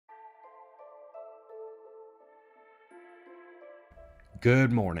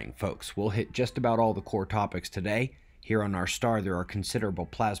Good morning, folks. We'll hit just about all the core topics today. Here on our star, there are considerable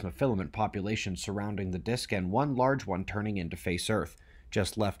plasma filament populations surrounding the disk and one large one turning into face Earth.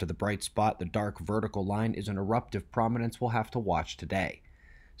 Just left of the bright spot, the dark vertical line is an eruptive prominence we'll have to watch today.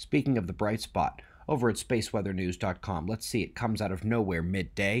 Speaking of the bright spot, over at spaceweathernews.com, let's see, it comes out of nowhere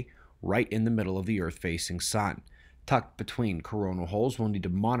midday, right in the middle of the Earth-facing sun. Tucked between coronal holes, we'll need to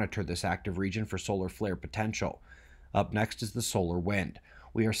monitor this active region for solar flare potential. Up next is the solar wind.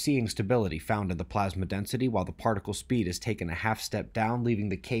 We are seeing stability found in the plasma density while the particle speed has taken a half step down, leaving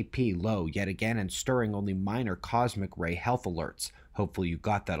the KP low yet again and stirring only minor cosmic ray health alerts. Hopefully you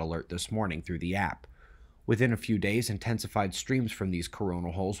got that alert this morning through the app. Within a few days, intensified streams from these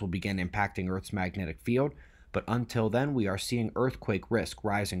coronal holes will begin impacting Earth's magnetic field, but until then we are seeing earthquake risk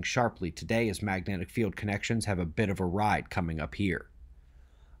rising sharply today as magnetic field connections have a bit of a ride coming up here.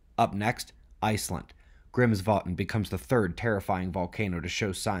 Up next, Iceland. Grimsvatn becomes the third terrifying volcano to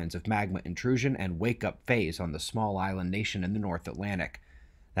show signs of magma intrusion and wake-up phase on the small island nation in the North Atlantic.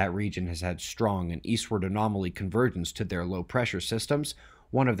 That region has had strong and eastward anomaly convergence to their low-pressure systems.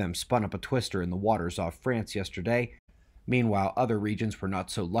 One of them spun up a twister in the waters off France yesterday. Meanwhile, other regions were not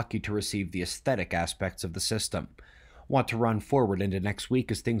so lucky to receive the aesthetic aspects of the system. Want to run forward into next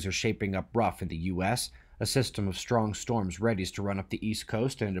week as things are shaping up rough in the U.S., A system of strong storms readies to run up the East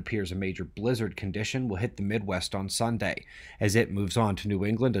Coast, and it appears a major blizzard condition will hit the Midwest on Sunday. As it moves on to New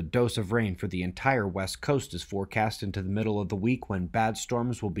England, a dose of rain for the entire West Coast is forecast into the middle of the week when bad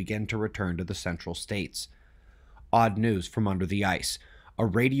storms will begin to return to the central states. Odd news from under the ice. A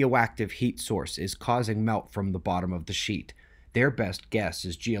radioactive heat source is causing melt from the bottom of the sheet. Their best guess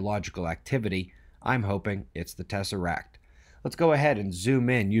is geological activity. I'm hoping it's the Tesseract. Let's go ahead and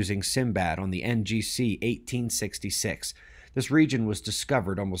zoom in using Simbad on the NGC 1866. This region was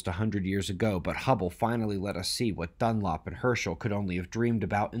discovered almost 100 years ago, but Hubble finally let us see what Dunlop and Herschel could only have dreamed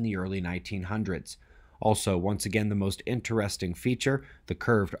about in the early 1900s. Also, once again, the most interesting feature, the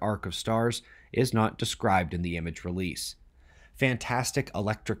curved arc of stars, is not described in the image release. Fantastic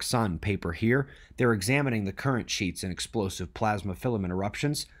Electric Sun paper here. They're examining the current sheets in explosive plasma filament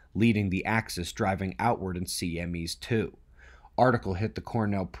eruptions, leading the axis driving outward in CMEs too. Article hit the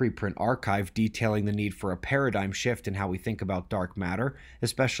Cornell preprint archive detailing the need for a paradigm shift in how we think about dark matter,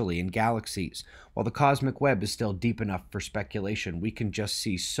 especially in galaxies. While the cosmic web is still deep enough for speculation, we can just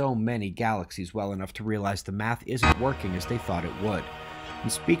see so many galaxies well enough to realize the math isn't working as they thought it would.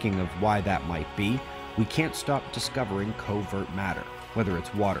 And speaking of why that might be, we can't stop discovering covert matter, whether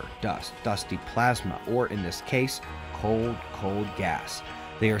it's water, dust, dusty plasma, or in this case, cold gas.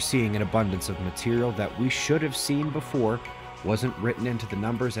 They are seeing an abundance of material that we should have seen before, wasn't written into the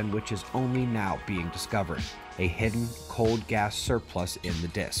numbers, and which is only now being discovered, a hidden cold gas surplus in the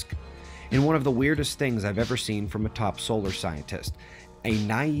disk. In one of the weirdest things I've ever seen from a top solar scientist, a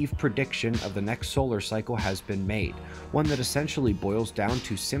naive prediction of the next solar cycle has been made, one that essentially boils down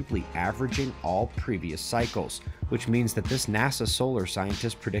to simply averaging all previous cycles, which means that this NASA solar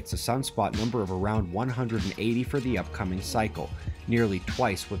scientist predicts a sunspot number of around 180 for the upcoming cycle, nearly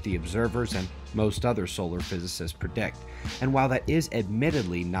twice what the observers and most other solar physicists predict. And while that is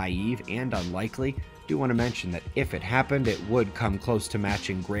admittedly naive and unlikely, I do want to mention that if it happened, it would come close to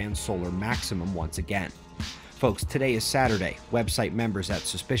matching grand solar maximum once again. Folks, today is Saturday. Website members at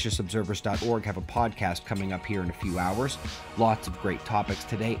suspiciousobservers.org have a podcast coming up here in a few hours. Lots of great topics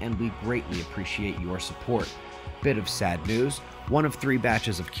today, and we greatly appreciate your support. Bit of sad news. One of 3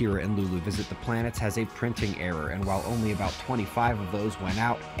 batches of Kira and Lulu Visit the Planets has a printing error, and while only about 25 of those went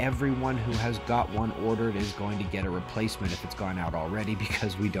out, everyone who has got one ordered is going to get a replacement if it's gone out already,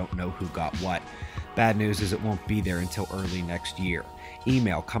 because we don't know who got what. Bad news is it won't be there until early next year.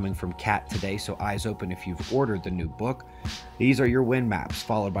 Email coming from Kat today, so eyes open if you've ordered the new book. These are your win maps,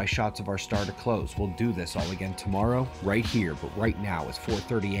 followed by shots of our star to close. We'll do this all again tomorrow, right here, but right now it's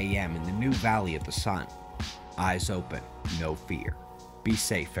 4:30 a.m. in the new Valley of the Sun. Eyes open, no fear. Be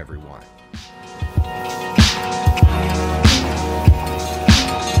safe, everyone.